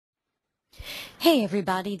Hey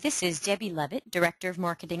everybody, this is Debbie Levitt, Director of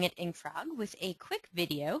Marketing at inkFrog, with a quick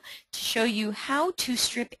video to show you how to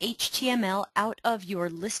strip HTML out of your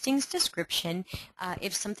listings description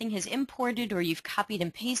if something has imported or you've copied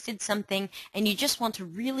and pasted something and you just want to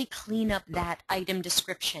really clean up that item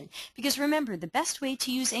description. Because remember, the best way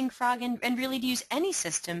to use inkFrog and really to use any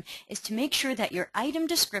system is to make sure that your item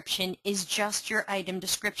description is just your item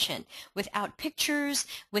description, without pictures,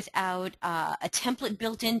 without a template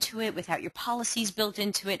built into it, without your policies built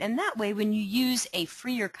into it, and that way when you use a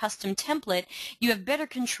free or custom template you have better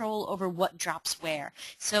control over what drops where.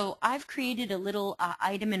 So I've created a little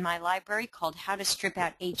item in my library called How to Strip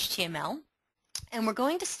Out HTML. And we're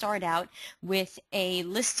going to start out with a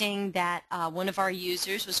listing that one of our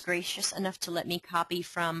users was gracious enough to let me copy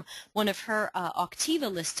from one of her Octiva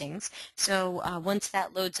listings. So once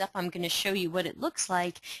that loads up, I'm going to show you what it looks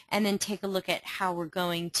like and then take a look at how we're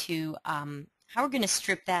going to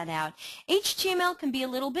strip that out. HTML can be a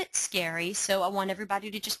little bit scary, so I want everybody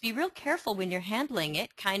to just be real careful when you're handling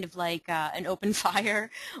it, kind of like an open fire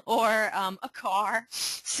or a car.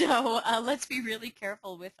 So let's be really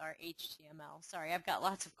careful with our HTML. Sorry, I've got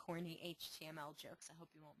lots of corny HTML jokes. I hope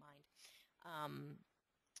you won't mind.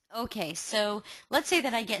 Okay, so let's say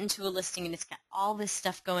that I get into a listing and it's got all this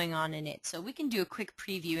stuff going on in it. So we can do a quick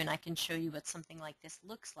preview and I can show you what something like this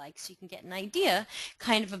looks like so you can get an idea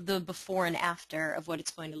kind of the before and after of what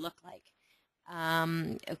it's going to look like.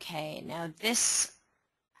 Okay, now this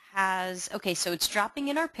okay, so it's dropping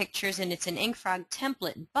in our pictures and it's an inkFrog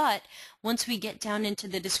template, but once we get down into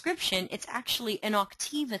the description, it's actually an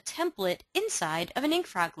Octiva template inside of an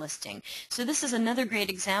inkFrog listing. So this is another great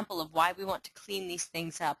example of why we want to clean these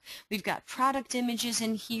things up. We've got product images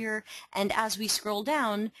in here, and as we scroll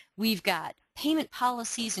down, we've got payment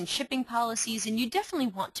policies and shipping policies, and you definitely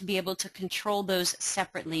want to be able to control those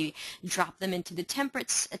separately, drop them into the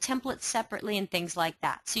templates separately and things like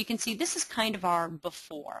that. So you can see this is kind of our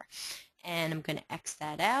before. And I'm going to X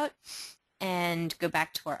that out and go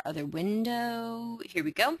back to our other window. Here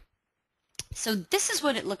we go. So this is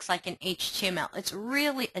what it looks like in HTML. It's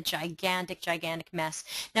really a gigantic, gigantic mess.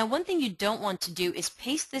 Now, one thing you don't want to do is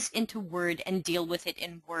paste this into Word and deal with it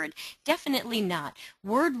in Word. Definitely not.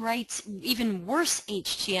 Word writes even worse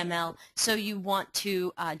HTML, so you want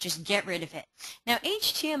to just get rid of it. Now,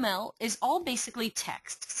 HTML is all basically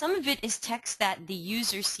text. Some of it is text that the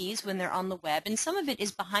user sees when they're on the web, and some of it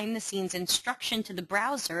is behind-the-scenes instruction to the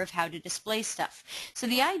browser of how to display stuff. So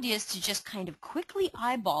the idea is to just kind of quickly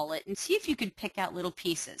eyeball it and see if you could pick out little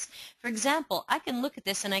pieces. For example, I can look at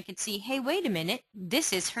this and I could see, hey, wait a minute,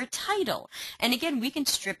 this is her title. And again, we can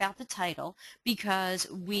strip out the title because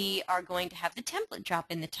we are going to have the template drop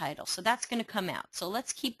in the title. So that's going to come out. So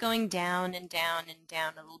let's keep going down and down and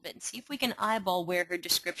down a little bit and see if we can eyeball where her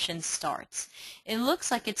description starts. It looks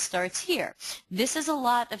like it starts here. This is a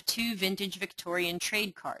lot of 2 vintage Victorian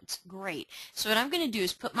trade cards. Great. So what I'm going to do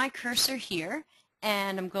is put my cursor here,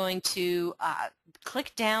 and I'm going to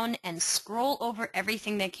click down and scroll over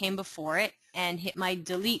everything that came before it and hit my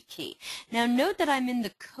delete key. Now note that I'm in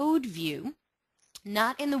the code view,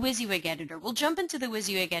 not in the WYSIWYG editor. We'll jump into the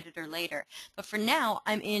WYSIWYG editor later, but for now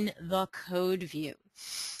I'm in the code view.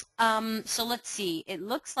 So let's see, it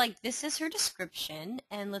looks like this is her description,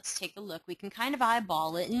 and let's take a look. We can kind of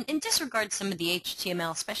eyeball it and disregard some of the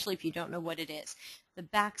HTML, especially if you don't know what it is. The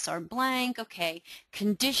backs are blank, okay,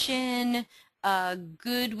 condition,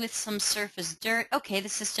 good with some surface dirt. Okay,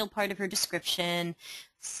 this is still part of her description.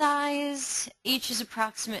 Size, each is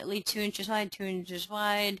approximately 2 inches wide, 2 inches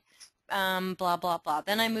wide, blah, blah, blah.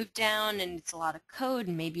 Then I move down and it's a lot of code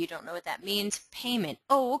and maybe you don't know what that means. Payment.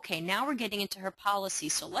 Oh, okay, now we're getting into her policy,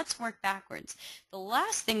 so let's work backwards. The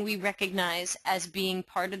last thing we recognize as being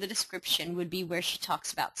part of the description would be where she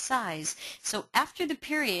talks about size. So after the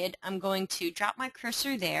period, I'm going to drop my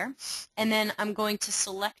cursor there, and then I'm going to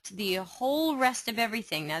select the whole rest of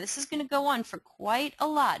everything. Now this is going to go on for quite a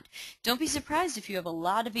lot. Don't be surprised if you have a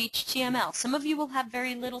lot of HTML. Some of you will have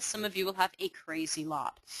very little, some of you will have a crazy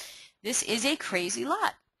lot. This is a crazy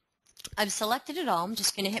lot. I've selected it all. I'm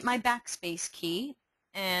just going to hit my backspace key,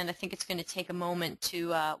 and I think it's going to take a moment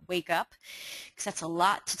to wake up because that's a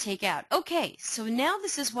lot to take out. Okay, so now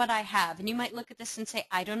this is what I have, and you might look at this and say,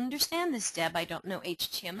 I don't understand this, Deb. I don't know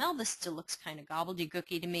HTML. This still looks kind of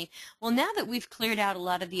gobbledygooky to me. Well, now that we've cleared out a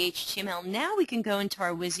lot of the HTML, now we can go into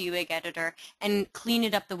our WYSIWYG editor and clean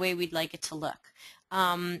it up the way we'd like it to look.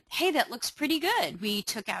 hey, that looks pretty good. We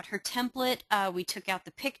took out her template, we took out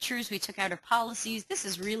the pictures, we took out her policies. This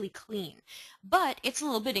is really clean, but it's a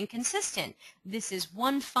little bit inconsistent. This is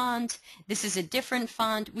one font, this is a different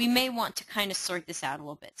font. We may want to kind of sort this out a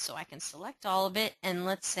little bit. So I can select all of it, and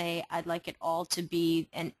let's say I'd like it all to be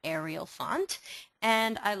an Arial font,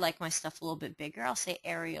 and I like my stuff a little bit bigger. I'll say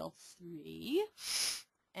Arial 3.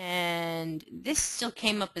 And this still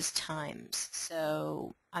came up as Times,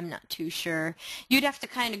 so I'm not too sure. You'd have to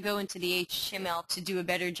kind of go into the HTML to do a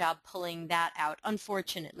better job pulling that out,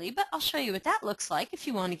 unfortunately, but I'll show you what that looks like if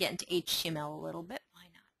you want to get into HTML a little bit. Why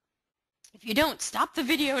not? If you don't, stop the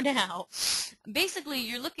video now. Basically,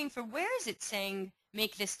 you're looking for where is it saying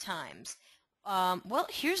make this Times. Well,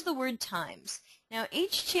 here's the word Times. Now,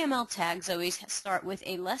 HTML tags always start with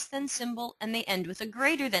a less than symbol and they end with a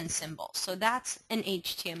greater than symbol. So that's an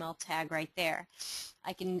HTML tag right there.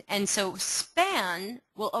 And so span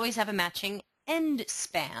will always have a matching end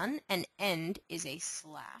span, and end is a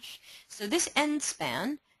slash. So this end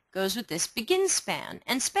span goes with this begin span.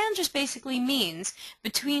 And span just basically means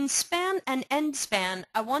between span and end span,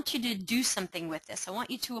 I want you to do something with this. I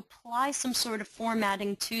want you to apply some sort of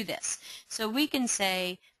formatting to this. So we can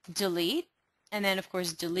say delete, and then of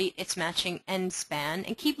course delete its matching end span,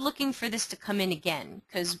 and keep looking for this to come in again,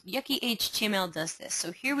 because yucky HTML does this.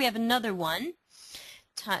 So here we have another one.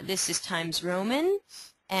 This is Times Roman,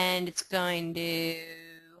 and it's going to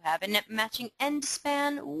have a matching end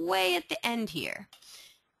span way at the end here.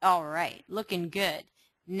 All right, looking good.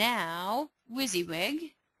 Now,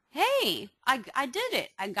 WYSIWYG. Hey, I did it.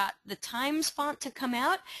 I got the Times font to come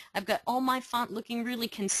out. I've got all my font looking really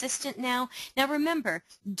consistent now. Now remember,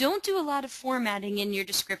 don't do a lot of formatting in your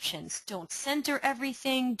descriptions. Don't center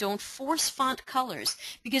everything. Don't force font colors.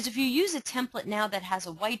 Because if you use a template now that has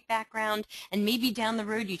a white background, and maybe down the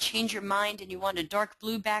road you change your mind and you want a dark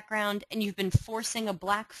blue background, and you've been forcing a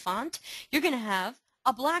black font, you're going to have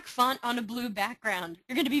a black font on a blue background.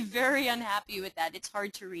 You're going to be very unhappy with that. It's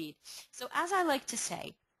hard to read. So as I like to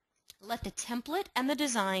say, let the template and the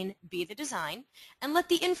design be the design, and let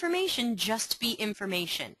the information just be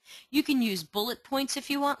information. You can use bullet points if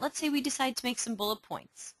you want. Let's say we decide to make some bullet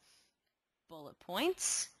points. Bullet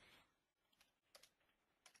points.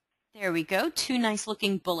 There we go, 2 nice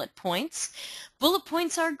looking bullet points. Bullet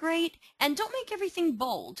points are great, and don't make everything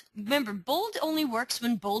bold. Remember, bold only works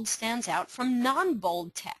when bold stands out from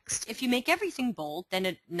non-bold text. If you make everything bold,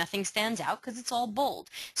 then nothing stands out because it's all bold.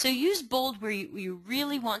 So use bold where you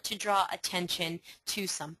really want to draw attention to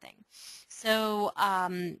something. So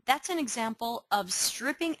that's an example of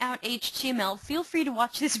stripping out HTML. Feel free to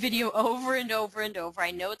watch this video over and over and over. I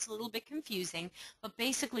know it's a little bit confusing, but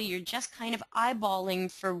basically you're just kind of eyeballing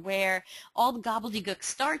for where all the gobbledygook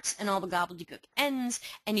starts and all the gobbledygook ends,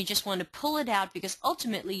 and you just want to pull it out because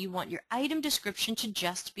ultimately you want your item description to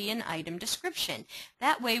just be an item description.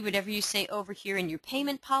 That way, whatever you say over here in your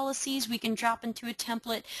payment policies, we can drop into a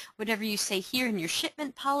template. Whatever you say here in your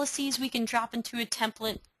shipment policies, we can drop into a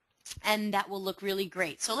template. And that will look really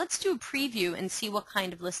great. So let's do a preview and see what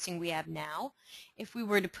kind of listing we have now. If we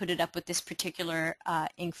were to put it up with this particular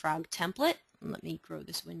inkFrog template, let me grow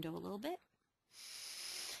this window a little bit.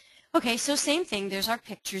 Okay, so same thing. There's our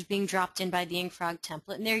pictures being dropped in by the inkFrog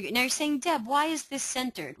template. And now you're saying, Deb, why is this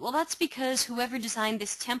centered? Well, that's because whoever designed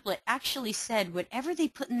this template actually said whatever they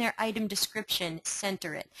put in their item description,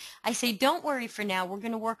 center it. I say, don't worry for now. We're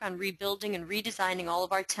going to work on rebuilding and redesigning all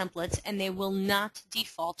of our templates, and they will not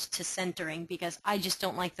default to centering because I just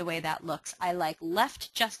don't like the way that looks. I like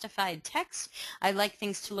left justified text. I like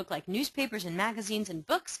things to look like newspapers and magazines and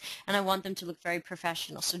books, and I want them to look very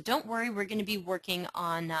professional. So don't worry. We're going to be working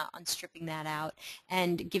on stripping that out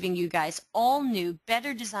and giving you guys all new,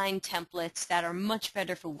 better designed templates that are much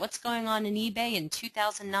better for what's going on in eBay in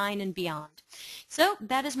 2009 and beyond. So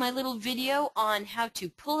that is my little video on how to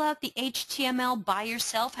pull out the HTML by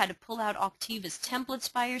yourself, how to pull out Octiva's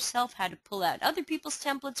templates by yourself, how to pull out other people's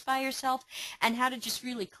templates by yourself, and how to just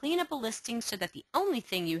really clean up a listing so that the only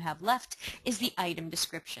thing you have left is the item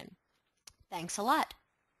description. Thanks a lot.